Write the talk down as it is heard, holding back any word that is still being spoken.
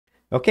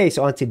Okay,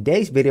 so on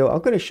today's video,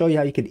 I'm going to show you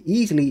how you can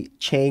easily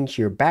change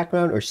your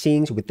background or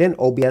scenes within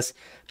OBS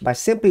by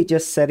simply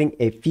just setting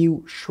a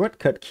few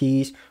shortcut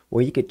keys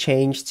where you could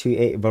change to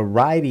a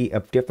variety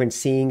of different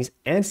scenes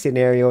and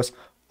scenarios,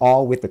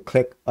 all with the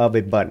click of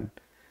a button.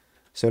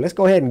 So let's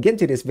go ahead and get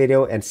into this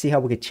video and see how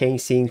we can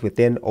change scenes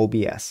within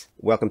OBS.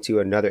 Welcome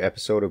to another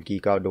episode of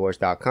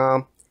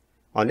GeekOutdoors.com.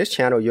 On this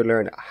channel, you'll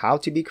learn how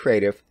to be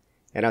creative,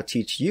 and I'll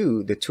teach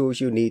you the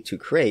tools you need to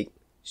create.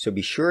 So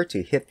be sure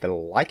to hit the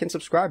like and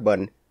subscribe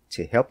button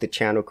to help the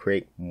channel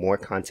create more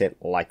content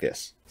like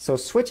this. So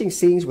switching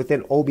scenes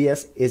within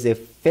OBS is a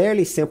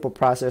fairly simple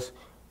process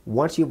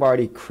once you've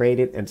already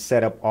created and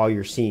set up all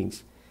your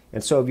scenes.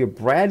 And so if you're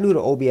brand new to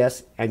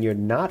OBS and you're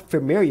not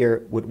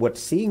familiar with what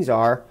scenes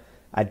are,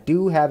 I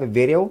do have a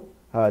video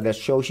that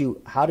shows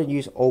you how to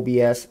use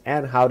OBS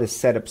and how to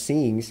set up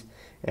scenes.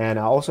 And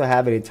I also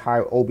have an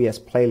entire OBS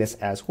playlist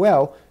as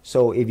well.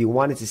 So if you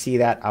wanted to see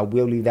that, I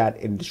will leave that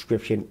in the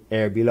description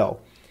area below.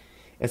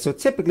 And so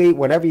typically,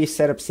 whenever you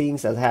set up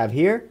scenes as I have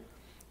here,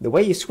 the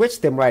way you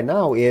switch them right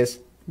now is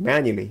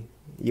manually.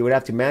 You would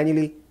have to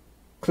manually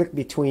click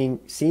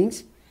between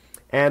scenes.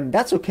 And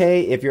that's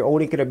okay if you're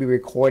only going to be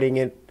recording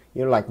it,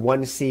 like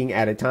one scene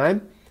at a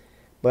time.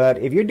 But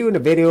if you're doing a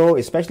video,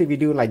 especially if you're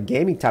doing like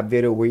gaming type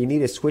video where you need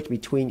to switch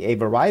between a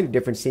variety of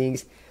different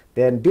scenes,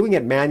 then doing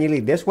it manually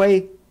this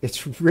way,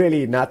 it's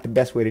really not the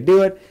best way to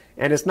do it.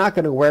 And it's not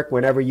going to work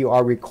whenever you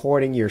are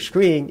recording your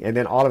screen and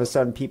then all of a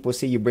sudden people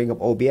see you bring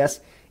up OBS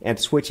and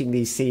switching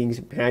these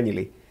scenes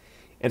manually.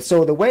 And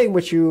so the way in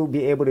which you'll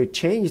be able to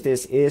change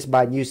this is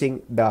by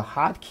using the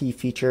hotkey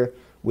feature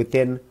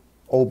within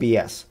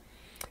OBS.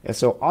 And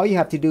so all you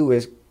have to do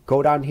is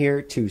go down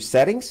here to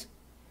settings.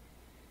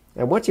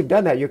 And once you've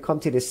done that, you'll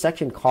come to this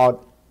section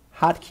called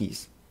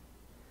hotkeys.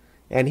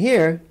 And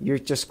here you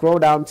just scroll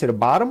down to the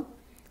bottom,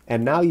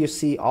 and now you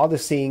see all the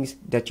scenes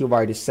that you've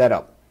already set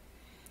up.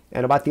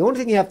 And about the only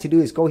thing you have to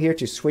do is go here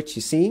to switch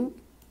your scene,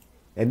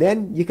 and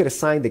then you can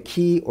assign the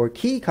key or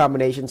key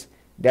combinations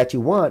that you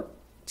want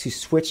to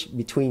switch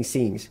between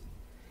scenes.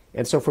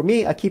 And so for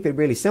me, I keep it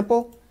really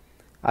simple.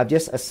 I've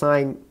just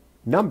assigned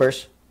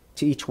numbers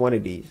to each one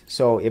of these.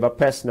 So if I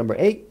press number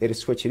 8, it'll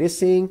switch to this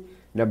scene.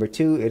 Number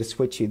 2, it'll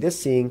switch to this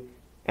scene,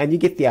 and you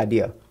get the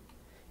idea.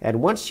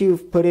 And once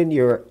you've put in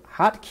your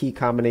hotkey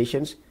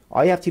combinations,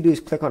 all you have to do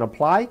is click on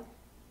apply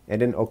and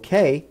then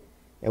OK.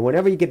 And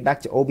whenever you get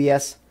back to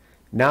OBS,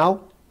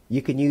 now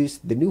you can use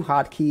the new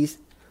hotkeys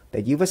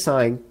that you've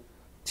assigned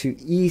to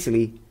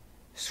easily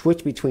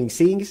switch between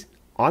scenes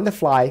on the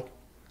fly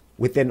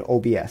within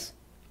OBS.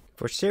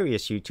 For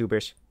serious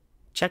YouTubers,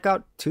 check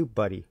out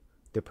TubeBuddy,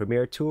 the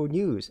premier tool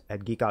news at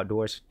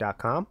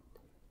GeekOutdoors.com.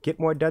 Get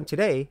more done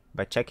today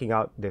by checking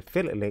out the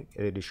affiliate link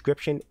in the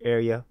description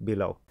area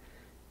below.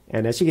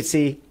 And as you can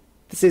see,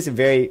 this is a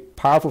very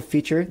powerful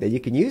feature that you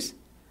can use,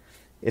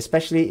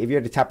 especially if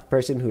you're the type of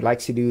person who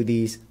likes to do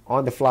these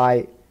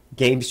on-the-fly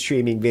game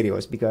streaming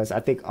videos, because I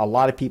think a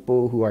lot of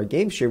people who are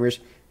game streamers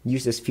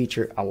use this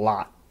feature a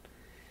lot.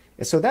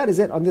 And so that is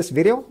it on this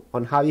video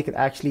on how you can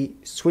actually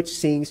switch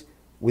scenes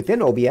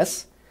within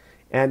OBS.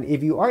 And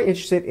if you are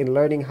interested in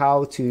learning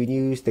how to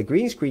use the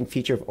green screen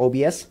feature of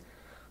OBS,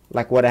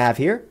 like what I have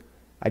here,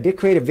 I did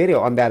create a video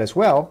on that as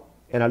well,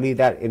 and I'll leave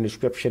that in the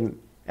description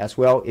as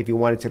well if you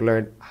wanted to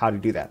learn how to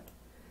do that.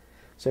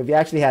 So if you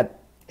actually had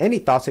any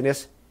thoughts on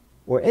this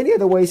or any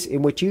other ways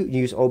in which you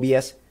use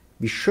OBS,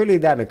 be sure to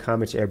leave that in the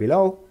comments area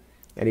below.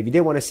 And if you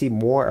did want to see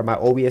more of my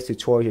OBS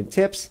tutorials and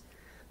tips,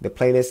 the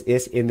playlist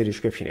is in the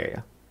description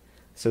area.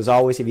 So as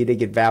always, if you did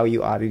get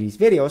value out of these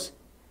videos,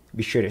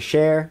 be sure to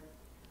share,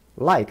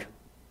 like,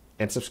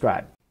 and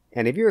subscribe.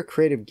 And if you're a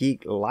creative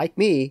geek like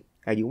me,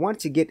 and you want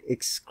to get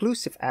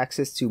exclusive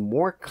access to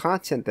more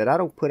content that I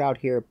don't put out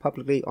here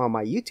publicly on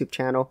my YouTube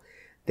channel,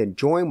 then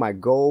join my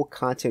Gold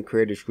Content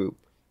Creators group,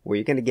 where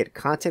you're going to get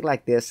content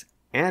like this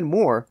and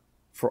more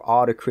for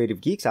all the creative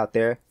geeks out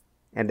there.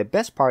 And the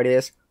best part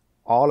is,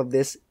 all of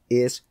this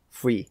is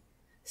free.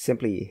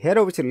 Simply head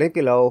over to the link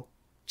below,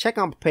 check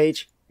out my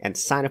page, and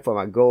sign up for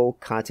my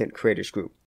Gold Content Creators group.